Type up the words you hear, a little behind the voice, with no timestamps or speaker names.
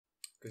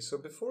Okay, so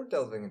before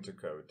delving into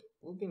code,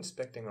 we'll be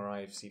inspecting our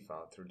IFC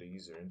file through the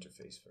user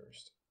interface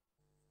first.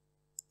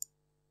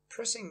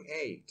 Pressing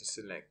A to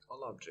select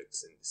all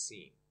objects in the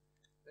scene.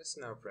 Let's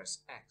now press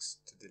X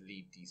to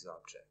delete these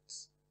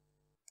objects.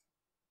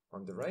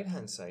 On the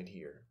right-hand side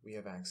here, we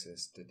have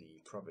access to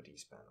the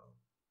Properties panel.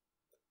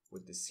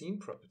 With the scene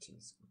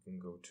properties, we can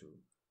go to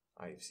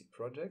IFC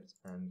Project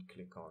and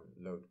click on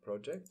Load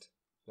Project.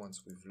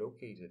 Once we've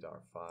located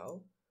our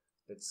file,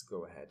 let's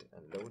go ahead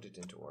and load it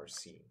into our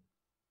scene.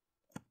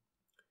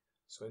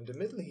 So in the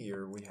middle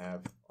here, we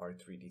have our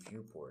 3D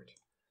viewport,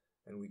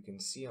 and we can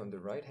see on the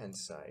right-hand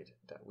side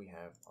that we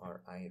have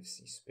our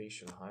IFC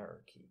spatial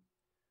hierarchy,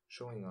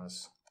 showing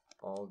us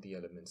all the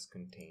elements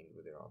contained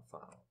within our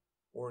file,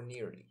 or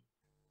nearly.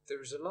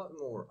 There's a lot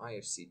more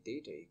IFC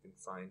data you can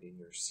find in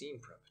your scene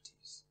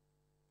properties,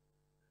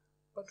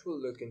 but we'll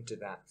look into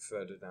that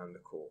further down the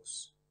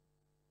course.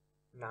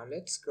 Now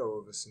let's go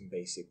over some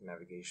basic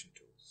navigation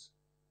tools.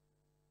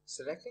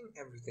 Selecting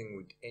everything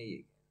with A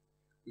again,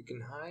 we can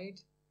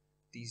hide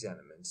these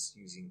elements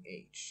using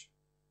H.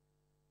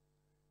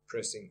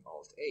 Pressing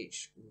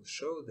Alt-H will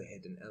show the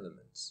hidden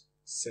elements.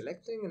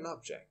 Selecting an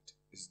object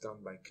is done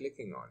by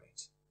clicking on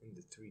it in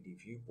the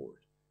 3D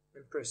viewport,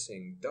 and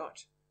pressing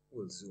dot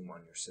will zoom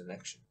on your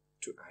selection.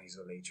 To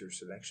isolate your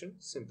selection,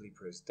 simply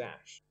press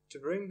dash. To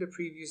bring the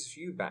previous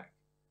view back,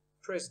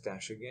 press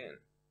dash again.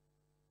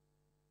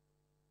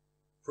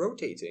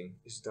 Rotating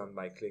is done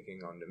by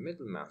clicking on the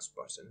middle mouse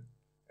button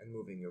and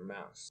moving your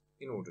mouse.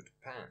 In order to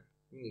pan,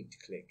 you need to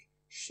click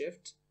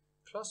Shift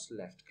plus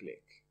left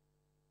click.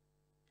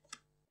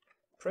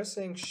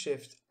 Pressing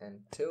Shift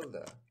and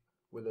tilde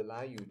will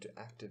allow you to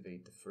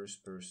activate the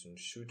first-person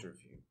shooter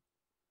view.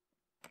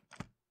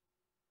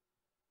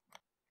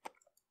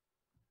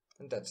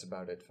 And that's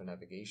about it for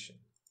navigation.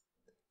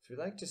 If you'd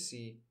like to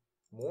see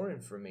more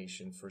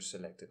information for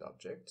selected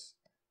objects,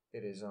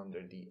 it is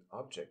under the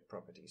Object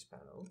Properties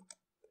panel,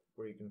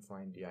 where you can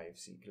find the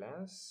IFC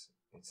class,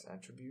 its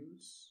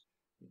attributes,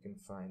 you can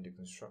find the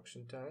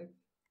construction type,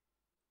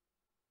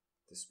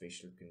 the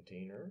spatial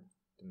container,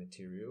 the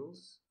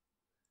materials,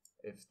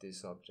 if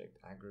this object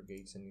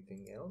aggregates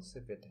anything else,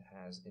 if it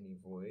has any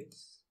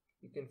voids.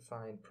 You can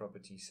find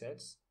property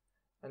sets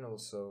and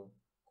also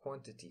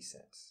quantity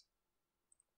sets.